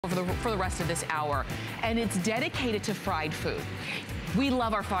for the rest of this hour. And it's dedicated to fried food. We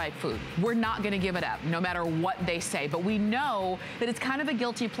love our fried food. We're not gonna give it up, no matter what they say. But we know that it's kind of a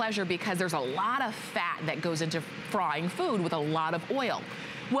guilty pleasure because there's a lot of fat that goes into frying food with a lot of oil.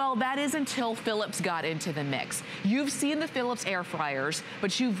 Well, that is until Philips got into the mix. You've seen the Philips air fryers,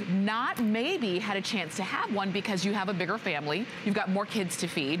 but you've not maybe had a chance to have one because you have a bigger family. You've got more kids to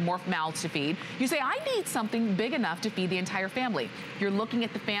feed, more mouths to feed. You say, I need something big enough to feed the entire family. You're looking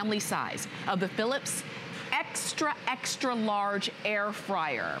at the family size of the Philips extra, extra large air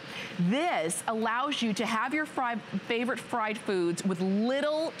fryer. This allows you to have your favorite fried foods with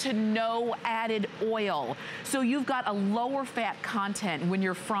little to no added oil. So you've got a lower fat content when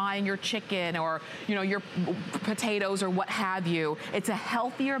you're frying your chicken or, you know, your potatoes or what have you. It's a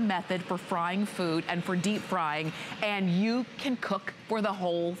healthier method for frying food and for deep frying, and you can cook for the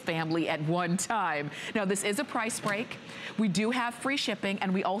whole family at one time. Now, this is a price break. We do have free shipping,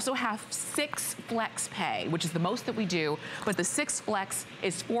 and we also have 6 flex pay, which is the most that we do, but the 6 flex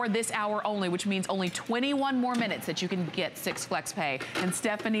is for this hour only, which means only 21 more minutes that you can get 6 flex pay. And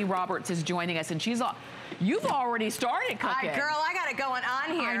Stephanie Roberts is joining us, and she's all, you've already started cooking. Girl, I got it going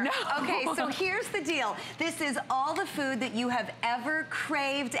on here. I know. Okay, so here's the deal. This is all the food that you have ever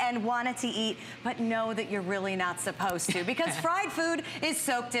craved and wanted to eat, but know that you're really not supposed to, because fried food is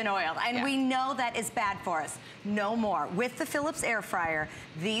soaked in oil, and we know that is bad for us. No more. With the Philips air fryer,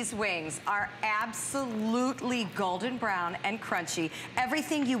 these wings are absolutely golden brown and crunchy.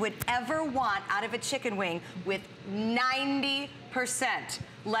 Everything you would ever want out of a chicken wing with 90%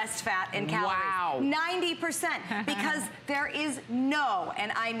 less fat and calories. Wow. 90%, because there is no,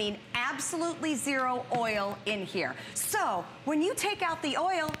 and I mean absolutely zero oil in here. So when you take out the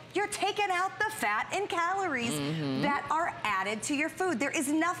oil, you're taking out the fat and calories that are added to your food. There is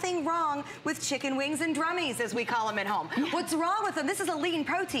nothing wrong with chicken wings and drummies, as we call them at home. What's wrong with them, this is a lean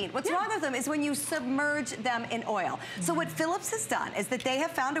protein. What's wrong with them is when you submerge them in oil. So what Philips has done is that they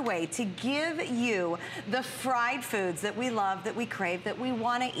have found a way to give you the fried foods that we love, that we crave, that we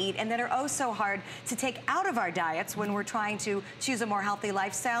want to eat, and that are oh so hard to take out of our diets when we're trying to choose a more healthy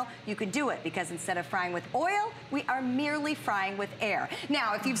lifestyle. You can do it because instead of frying with oil, we are merely frying with air.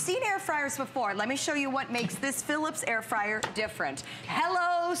 Now, if you've seen air fryers before, let me show you what makes this Philips air fryer different.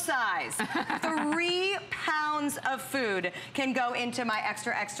 Hello size. 3 pounds of food can go into my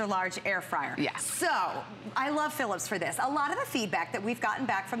extra, extra large air fryer. So, I love Philips for this. A lot of the feedback that we've gotten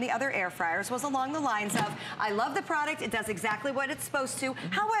back from the other air fryers was along the lines of, I love the product, it does exactly what it's supposed to.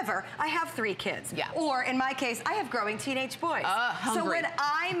 However, I have 3 kids. Or in my case, I have growing teenage boys. So when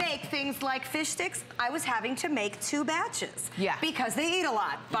I make things like fish sticks, I was having to make 2 batches. Because they eat a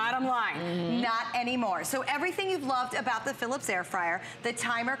lot, bottom line. Not anymore. So everything you've loved about the Philips air fryer, the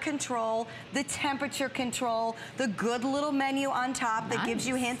timer control, the temperature control, the good little menu on top that gives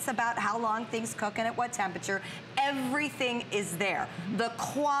you hints about how long things cook and at what temperature, everything is there. The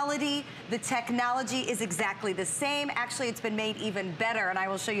quality, the technology is exactly the same. Actually, it's been made even better, and I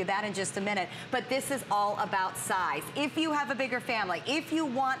will show you that in just a minute. But this is all about size. If you have a bigger family, if you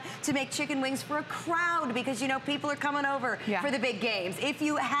want to make chicken wings for a crowd because you know people are coming over for the big games, if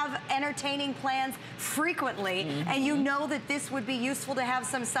you have entertaining plans frequently and you know that this would be useful to have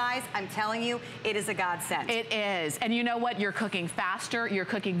some size, I'm telling you, it is a godsend. It is. And you know what? You're cooking faster. You're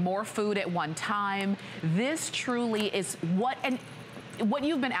cooking more food at one time. This truly is what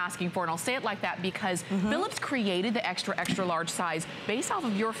you've been asking for, and I'll say it like that because Philips created the extra, extra large size based off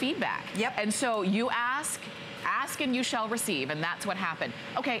of your feedback. And so you ask and you shall receive, and that's what happened.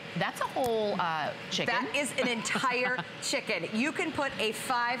 Okay, that's a whole chicken. That is an entire chicken. You can put a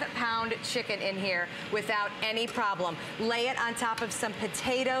 5-pound chicken in here without any problem. Lay it on top of some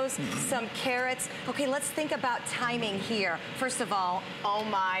potatoes, some carrots. Okay, let's think about timing here. First of all, oh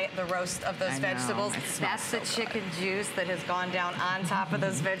my, the roast of those vegetables. That's the chicken juice that has gone down on top of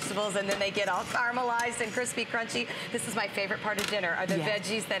those vegetables, and then they get all caramelized and crispy, crunchy. This is my favorite part of dinner, are the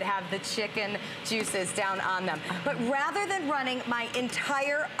veggies that have the chicken juices down on them. But rather than running my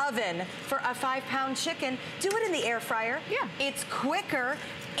entire oven for a 5-pound chicken, do it in the air fryer. It's quicker,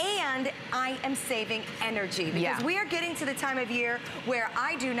 and I am saving energy because we are getting to the time of year where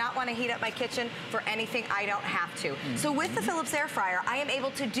I do not want to heat up my kitchen for anything I don't have to. So with the Philips air fryer, I am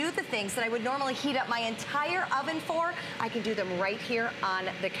able to do the things that I would normally heat up my entire oven for. I can do them right here on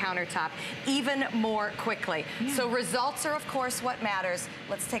the countertop even more quickly. So results are of course what matters.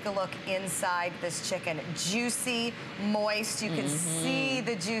 Let's take a look inside this chicken. Juicy see moist. You can see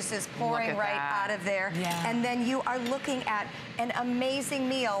the juices pouring right out of there. Yeah. And then you are looking at an amazing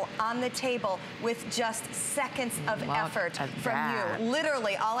meal on the table with just seconds of effort from you.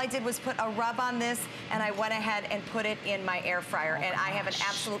 Literally, all I did was put a rub on this, and I went ahead and put it in my air fryer, and I have an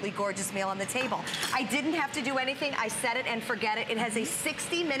absolutely gorgeous meal on the table. I didn't have to do anything. I set it and forget it. It has a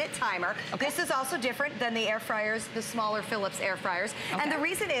 60-minute timer. This is also different than the air fryers, the smaller Philips air fryers. And the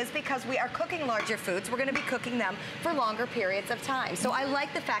reason is because we are cooking larger foods. We're going to be cooking them for longer periods of time. So I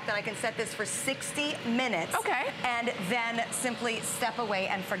like the fact that I can set this for 60 minutes and then simply step away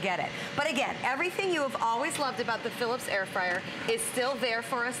and forget it. But again, everything you have always loved about the Philips air fryer is still there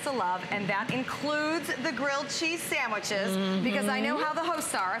for us to love, and that includes the grilled cheese sandwiches, because I know how the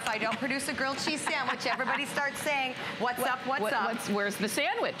hosts are. If I don't produce a grilled cheese sandwich, everybody starts saying, what's up, what's up? Where's the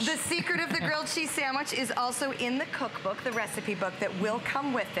sandwich? The secret of the grilled cheese sandwich is also in the cookbook, the recipe book that will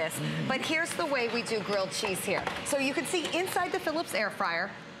come with this. But here's the way we do grilled cheese here. So you can see inside the Philips air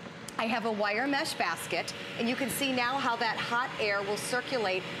fryer, I have a wire mesh basket, and you can see now how that hot air will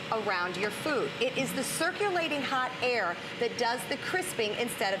circulate around your food. It is the circulating hot air that does the crisping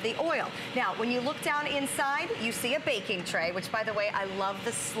instead of the oil. Now, when you look down inside, you see a baking tray, which, by the way, I love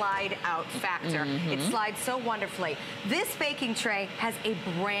the slide out factor. It slides so wonderfully. This baking tray has a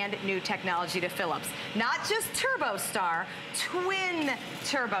brand new technology to Philips. Not just TurboStar, twin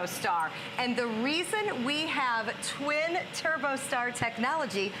TurboStar. And the reason we have twin TurboStar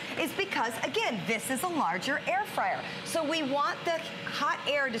technology is because, again, this is a larger air fryer. So we want the hot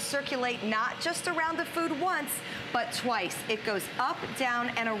air to circulate not just around the food once, but twice. It goes up, down,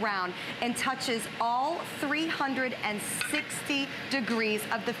 and around and touches all 360 degrees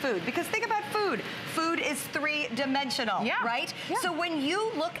of the food. Because think about food. Food is three-dimensional, right? So when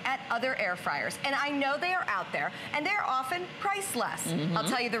you look at other air fryers, and I know they are out there, and they're often priced less. I'll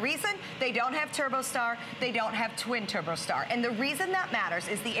tell you the reason. They don't have TurboStar. They don't have twin TurboStar. And the reason that matters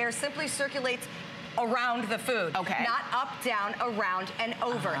is the air simply circulates around the food, not up, down, around, and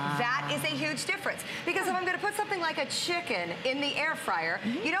over. That is a huge difference. Because if I'm going to put something like a chicken in the air fryer,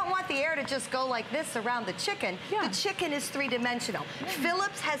 you don't want the air to just go like this around the chicken. The chicken is three-dimensional.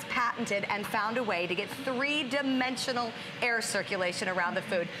 Philips has patented and found a way to get three-dimensional air circulation around the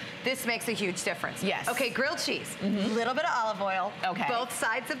food. This makes a huge difference. Okay, grilled cheese, little bit of olive oil, both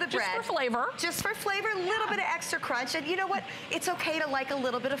sides of the bread. Just for flavor. Just for flavor, a little bit of extra crunch. And you know what? It's okay to like a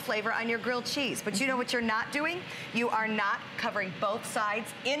little bit of flavor on your grilled cheese, but you know what you're not doing? You are not covering both sides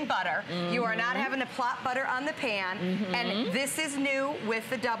in butter. You are not having to plop butter on the pan. And this is new with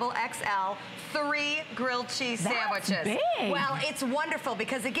the XXL 3 grilled cheese sandwiches. That's big. Well, it's wonderful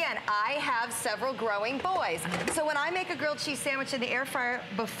because, again, I have several growing boys. So when I make a grilled cheese sandwich in the air fryer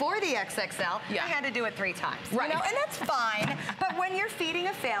before the XXL, I had to do it 3 times. You know? And that's fine. But when you're feeding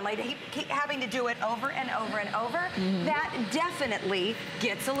a family, to keep having to do it over and over and over, that definitely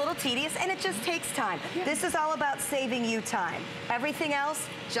gets a little tedious, and it just takes time. This is all about saving you time. Everything else,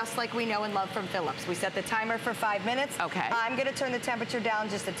 just like we know and love from Philips. We set the timer for 5 minutes. I'm going to turn the temperature down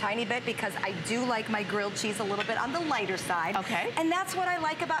just a tiny bit because I do like my grilled cheese a little bit on the lighter side. And that's what I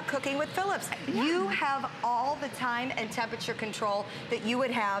like about cooking with Philips. You have all the time and temperature control that you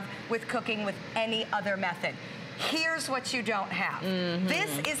would have with cooking with any other method. Here's what you don't have. This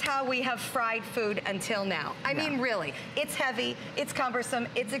is how we have fried food until now. I mean, really, it's heavy, it's cumbersome,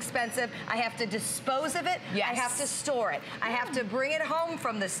 it's expensive. I have to dispose of it. I have to store it. I have to bring it home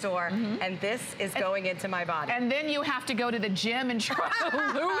from the store, and this is going into my body. And then you have to go to the gym and try to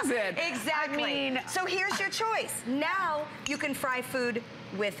lose it. Exactly. I mean, so here's your choice. Now you can fry food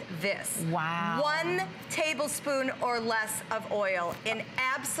with this. 1 tablespoon or less of oil in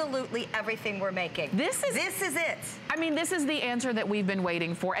absolutely everything we're making. This is it. I mean, this is the answer that we've been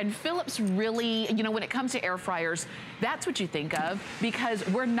waiting for. And Philips really, you know, when it comes to air fryers, that's what you think of, because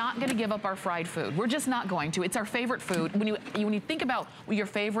we're not going to give up our fried food. We're just not going to. It's our favorite food. When you think about your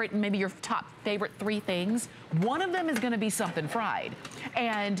favorite, maybe your top favorite 3 things, one of them is going to be something fried.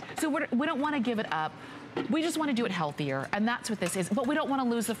 And so we don't want to give it up. We just want to do it healthier, and that's what this is. But we don't want to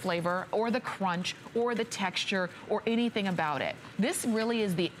lose the flavor or the crunch or the texture or anything about it. This really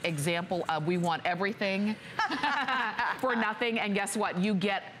is the example of we want everything for nothing, and guess what? You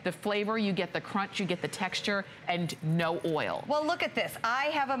get the flavor, you get the crunch, you get the texture, and no oil. Well, look at this. I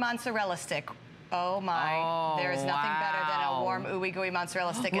have a mozzarella stick. Oh my, there's nothing better than a warm ooey gooey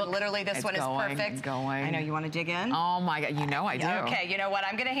mozzarella stick. And literally this one is perfect. I know, you want to dig in? Oh my God, you know I do. Okay, you know what?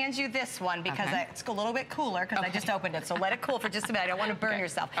 I'm gonna hand you this one because it's a little bit cooler because I just opened it. So let it cool for just a minute. I don't want to burn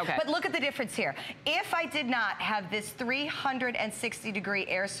yourself. But look at the difference here. If I did not have this 360-degree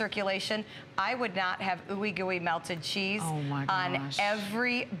air circulation, I would not have ooey gooey melted cheese on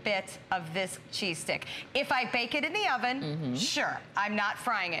every bit of this cheese stick. If I bake it in the oven, sure, I'm not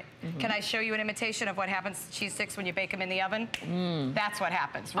frying it. Can I show you an imitation of what happens to cheese sticks when you bake them in the oven? That's what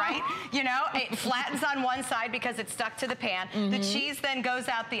happens, right? You know, it flattens on one side because it's stuck to the pan. The cheese then goes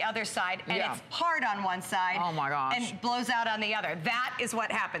out the other side, and it's hard on one side and blows out on the other. That is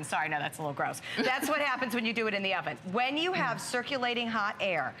what happens. Sorry, no, that's a little gross. That's what happens when you do it in the oven. When you have circulating hot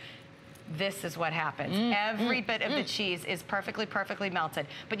air, this is what happens. Every bit of the cheese is perfectly melted.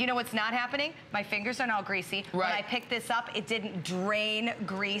 But you know what's not happening? My fingers are all greasy. When I picked this up, it didn't drain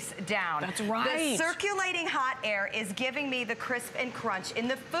grease down. That's right. The circulating hot air is giving me the crisp and crunch in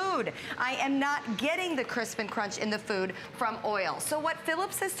the food. I am not getting the crisp and crunch in the food from oil. So what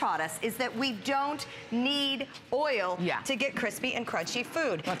Phillips has taught us is that we don't need oil to get crispy and crunchy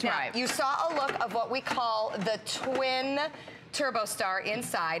food. That's now, right. You saw a look of what we call the twin TurboStar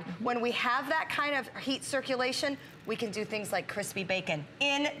inside. When we have that kind of heat circulation, we can do things like crispy bacon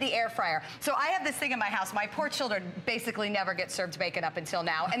in the air fryer. So I have this thing in my house. My poor children basically never get served bacon up until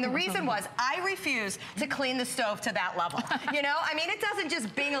now. And the reason was I refuse to clean the stove to that level. You know, I mean, it doesn't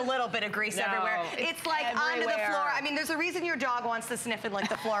just bing a little bit of grease everywhere. It's like onto the floor. I mean, there's a reason your dog wants to sniff and lick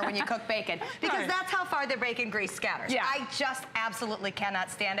the floor when you cook bacon, because that's how far the bacon grease scatters. I just absolutely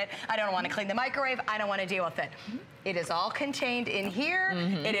cannot stand it. I don't want to clean the microwave. I don't want to deal with it. It is all contained in here.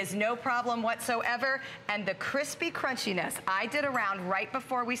 It is no problem whatsoever. And the crispy crunchiness, I did a round right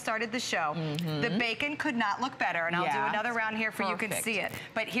before we started the show. The bacon could not look better. And I'll do another round here for you can see it.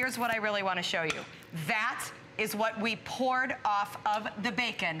 But here's what I really want to show you. That is what we poured off of the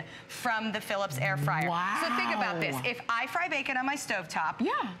bacon from the Phillips air fryer. So think about this. If I fry bacon on my stovetop,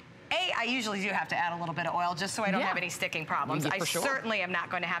 I usually do have to add a little bit of oil just so I don't have any sticking problems. I certainly am not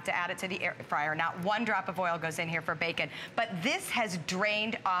going to have to add it to the air fryer. Not one drop of oil goes in here for bacon. But this has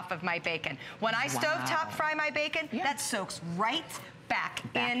drained off of my bacon. When I stovetop fry my bacon, that soaks right back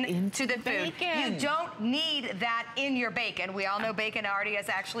into the food. You don't need that in your bacon. We all know bacon already has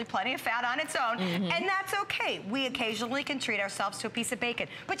actually plenty of fat on its own, and that's okay. We occasionally can treat ourselves to a piece of bacon,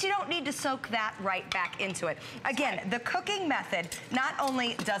 but you don't need to soak that right back into it. Again, the cooking method not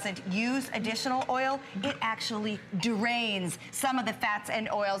only doesn't use additional oil, it actually drains some of the fats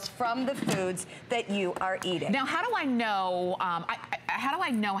and oils from the foods that you are eating. Now, how do I know? How do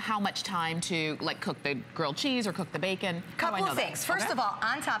I know how much time to cook the grilled cheese or cook the bacon? Couple of things. First of all,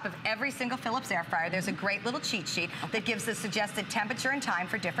 on top of every single Phillips air fryer, there's a great little cheat sheet that gives the suggested temperature and time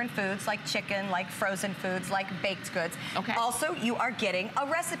for different foods, like chicken, like frozen foods, like baked goods. Also, you are getting a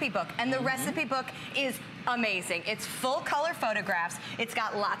recipe book, and the recipe book is amazing. It's full color photographs. It's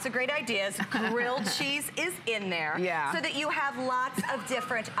got lots of great ideas. Grilled cheese is in there, so that you have lots of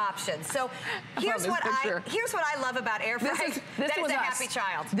different options. So here's what I love about air fryers. That is a happy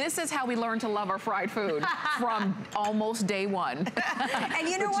child. This is how we learn to love our fried food from almost day one. And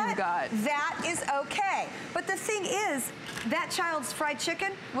you know what? That is okay. But the thing is, that child's fried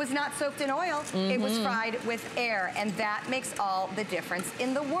chicken was not soaked in oil. It was fried with air, and that makes all the difference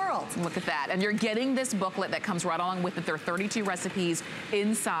in the world. Look at that. And you're getting this booklet that comes right along with it. There are 32 recipes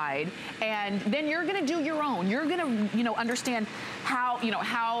inside, and then you're going to do your own. You're going to, understand how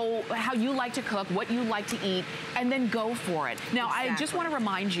you like to cook, what you like to eat, and then go for it. Now, I just want to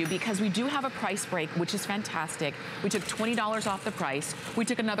remind you, because we do have a price break, which is fantastic. We took $20 off the price. We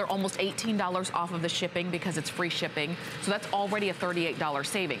took another almost $18 off of the shipping because it's free shipping. So that's already a $38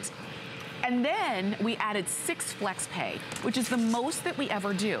 savings. And then we added 6 flex pay, which is the most that we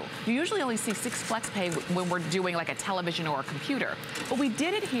ever do. You usually only see 6 flex pay when we're doing like a television or a computer. But we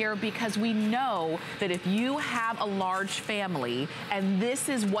did it here because we know that if you have a large family and this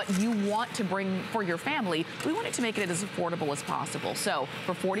is what you want to bring for your family, we wanted to make it as affordable as possible. So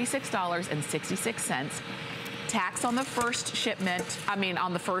for $46.66, tax on the first shipment,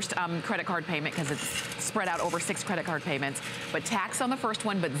 on the first credit card payment, because it's spread out over 6 credit card payments, but tax on the first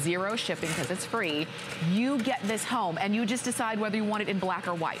one, but 0 shipping because it's free. You get this home, and you just decide whether you want it in black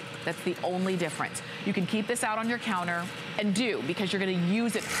or white. That's the only difference. You can keep this out on your counter. and do, because you're gonna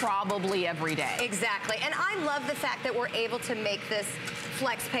use it probably every day. Exactly, and I love the fact that we're able to make this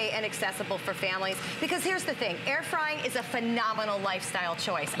flex pay and accessible for families, because here's the thing, air frying is a phenomenal lifestyle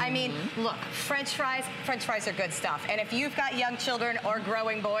choice. I mean, look, French fries are good stuff, and if you've got young children or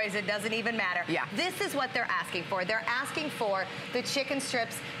growing boys, it doesn't even matter. Yeah. This is what they're asking for. They're asking for the chicken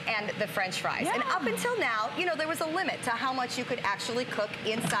strips and the French fries. Yeah. And up until now, you know, there was a limit to how much you could actually cook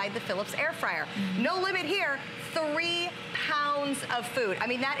inside the Philips air fryer. No limit here. 3 pounds of food. I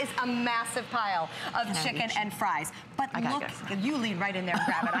mean, that is a massive pile of chicken and fries. But look, you lean right in there and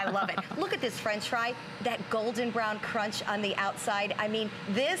grab it. I love it. Look at this French fry, that golden brown crunch on the outside. I mean,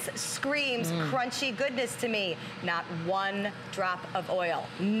 this screams crunchy goodness to me. Not one drop of oil,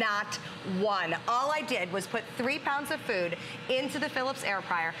 not one. All I did was put 3 pounds of food into the Philips air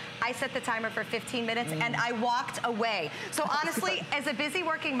fryer. I set the timer for 15 minutes and I walked away. So honestly, as a busy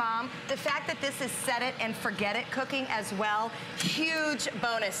working mom, the fact that this is set it and forget it cooking as well, huge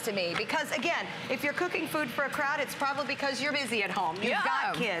bonus to me. Because again, if you're cooking food for a crowd, it's probably because you're busy at home. You've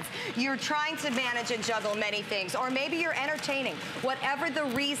got kids. You're trying to manage and juggle many things. Or maybe you're entertaining. Whatever the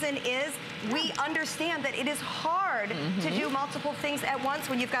reason is, we understand that it is hard to do multiple things at once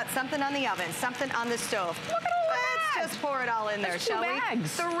when you've got something on the oven, something on the stove. Look at all that. Let's just pour it all in there, shall we?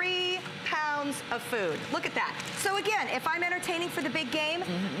 3 pounds of food. Look at that. So again, if I'm entertaining for the big game,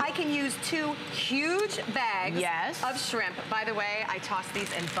 I can use 2 huge bags of shrimp. By the way, I toss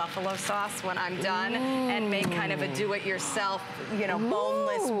these in buffalo sauce when I'm done and make kind of a do-it-yourself, you know,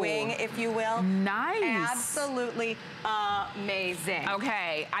 boneless wing, if you will. Nice. Absolutely amazing.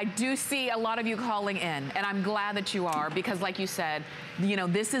 Okay, I do see a lot of you calling in, and I'm glad that you are, because like you said, you know,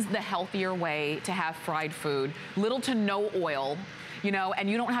 this is the healthier way to have fried food. Little to no oil. You know, and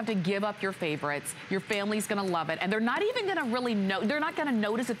you don't have to give up your favorites. Your family's gonna love it. And they're not even gonna really know, they're not gonna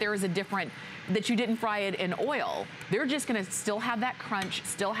notice that there is a different, that you didn't fry it in oil. They're just gonna still have that crunch,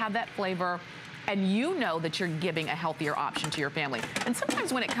 still have that flavor, and you know that you're giving a healthier option to your family. And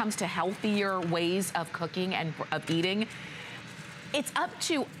sometimes when it comes to healthier ways of cooking and of eating, it's up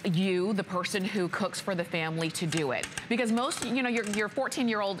to you, the person who cooks for the family, to do it. Because most, you know, your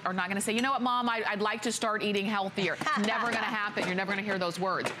 14-year-old are not gonna say, you know what, Mom, I'd like to start eating healthier. Never gonna happen. You're never gonna hear those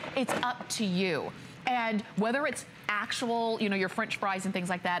words. It's up to you. And whether it's actual, you know, your French fries and things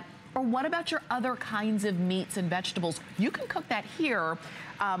like that, or what about your other kinds of meats and vegetables? You can cook that here,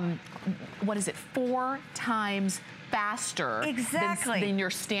 what is it, 4 times faster than your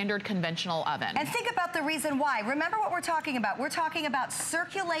standard conventional oven. And think about the reason why. Remember what we're talking about. We're talking about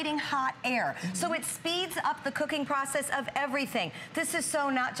circulating hot air. So it speeds up the cooking process of everything. This is so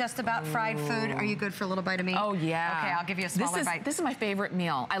not just about fried food. Are you good for a little bite of meat? Oh, yeah. Okay, I'll give you a smaller bite. This is my favorite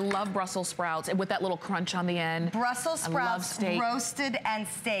meal. I love Brussels sprouts with that little crunch on the end. Brussels sprouts, roasted and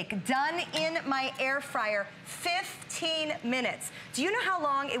steak, done in my air fryer, 15 minutes. Do you know how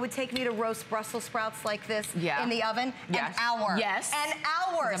long it would take me to roast Brussels sprouts like this in the oven? An hour. Yes. An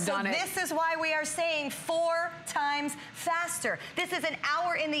hour. So this is why we are saying 4 times faster. This is an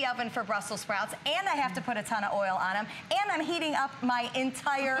hour in the oven for Brussels sprouts, and I have to put a ton of oil on them, and I'm heating up my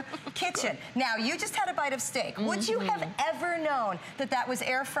entire kitchen. Now, you just had a bite of steak. Would you have ever known that that was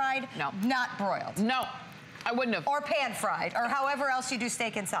air fried? No. Not broiled? No, I wouldn't have. Or pan fried, or however else you do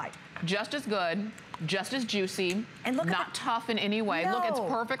steak inside. Just as good. Just as juicy, and look, not tough in any way. No. Look, it's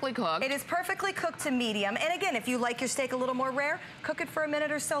perfectly cooked. It is perfectly cooked to medium. And again, if you like your steak a little more rare, cook it for a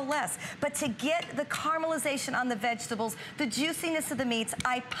minute or so less. But to get the caramelization on the vegetables, the juiciness of the meats,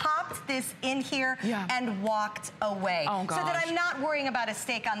 I popped this in here and walked away. Oh, gosh. So that I'm not worrying about a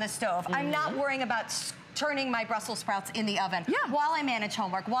steak on the stove. I'm not worrying about turning my Brussels sprouts in the oven while I manage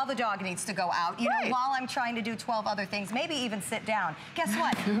homework, while the dog needs to go out, you know, while I'm trying to do 12 other things, maybe even sit down. Guess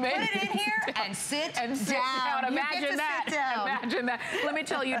what? Put it in here and sit down. Imagine that. Imagine that. Let me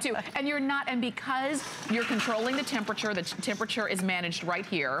tell you too. And you're not, and because you're controlling the temperature is managed right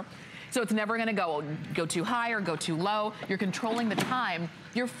here. So it's never gonna go too high or go too low. You're controlling the time.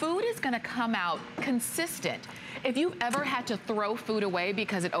 Your food is gonna come out consistent. If you've ever had to throw food away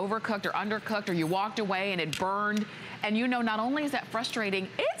because it overcooked or undercooked, or you walked away and it burned, and you know, not only is that frustrating,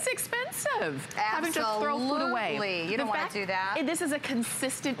 it's expensive. Absolutely. Having to throw food away. You don't want to do that. This is a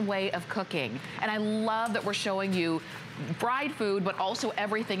consistent way of cooking. And I love that we're showing you fried food, but also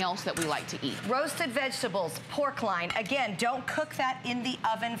everything else that we like to eat. Roasted vegetables, pork loin. Again, don't cook that in the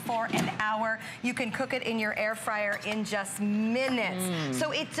oven for an hour. You can cook it in your air fryer in just minutes. So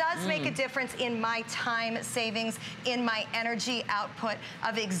it does make a difference in my time savings, in my energy output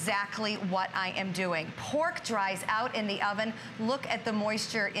of exactly what I am doing. Pork dries out in the oven. Look at the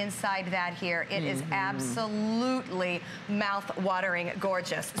moisture inside that here. It is absolutely mouth-watering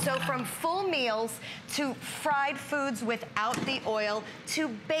gorgeous. So from full meals to fried foods without the oil to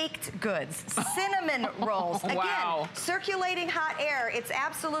baked goods, cinnamon rolls. Again, circulating hot air. It's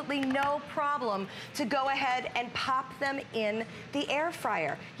absolutely no problem to go ahead and pop them in the air fryer.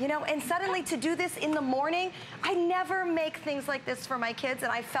 You know, and suddenly to do this in the morning, I never make things like this for my kids,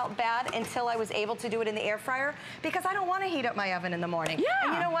 and I felt bad until I was able to do it in the air fryer because I don't want to heat up my oven in the morning.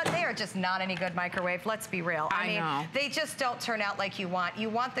 And you know what? They are just not any good microwave. Let's be real. I mean, they just don't turn out like you want. You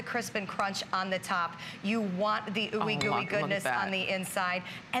want the crisp and crunch on the top. You want the ooey gooey goodness on the inside.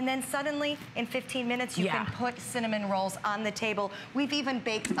 And then suddenly, in 15 minutes, you can put cinnamon rolls on the table. We've even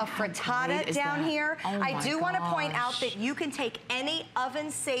baked a frittata down here. I do want to point out that you can take any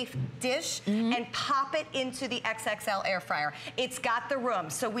oven-safe dish and pop it into the XXL air fryer. It's got the room.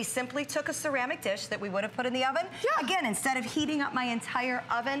 So we simply took a ceramic dish that we would have put in the oven. Again, instead of heating up my entire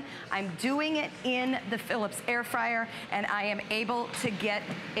oven, I'm doing it in the Philips air fryer, and I am able to get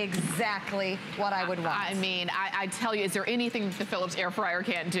exactly what I would want. I mean, I tell you, is there anything the Philips air fryer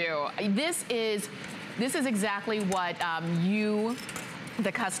can't do? This is exactly what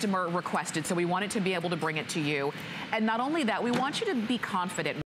the customer requested. So we wanted to be able to bring it to you. And not only that, we want you to be confident